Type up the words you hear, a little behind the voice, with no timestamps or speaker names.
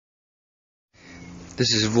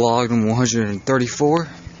This is vlog number 134,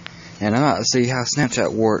 and I'm about to see how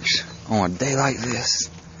Snapchat works on a day like this.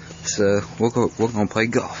 So we're gonna play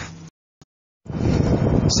golf.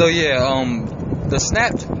 So yeah,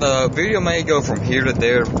 the video may go from here to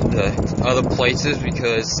there to other places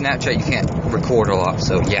because Snapchat you can't record a lot.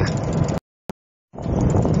 So yeah.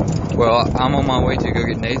 Well, I'm on my way to go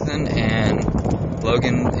get Nathan, and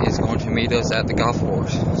Logan is going to meet us at the golf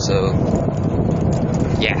course. So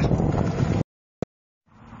yeah.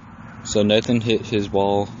 So Nathan hit his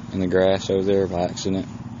ball in the grass over there by accident.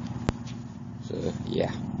 So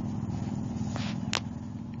yeah.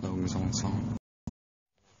 Logan's on song.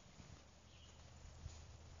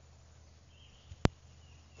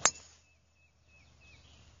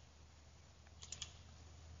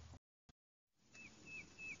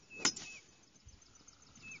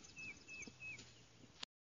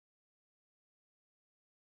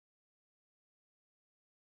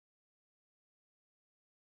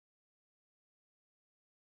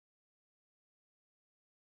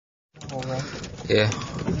 Yeah,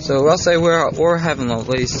 so I'll say we're having at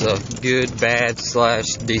least a good, bad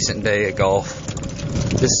 / decent day at golf.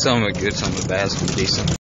 This is some of it good, some of it bad, some of it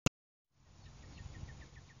decent.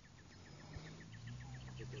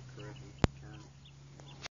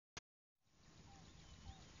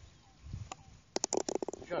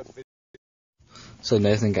 So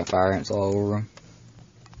Nathan got fire ants all over him.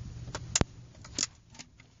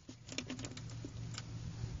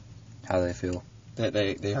 How do they feel? That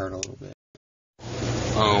they hurt a little bit.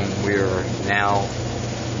 We're now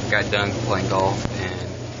got done playing golf,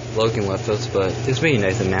 and Logan left us, but it's me and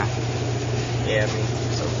Nathan now. Yeah, me.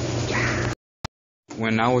 So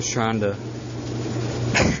when I was trying to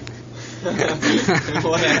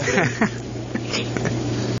what happened?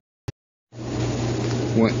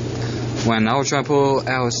 when I was trying to pull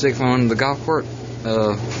out a stick from the golf court,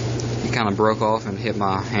 it kind of broke off and hit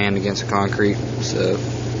my hand against the concrete, so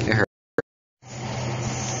it hurt.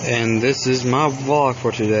 And this is my vlog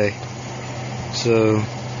for today. So,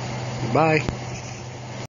 bye.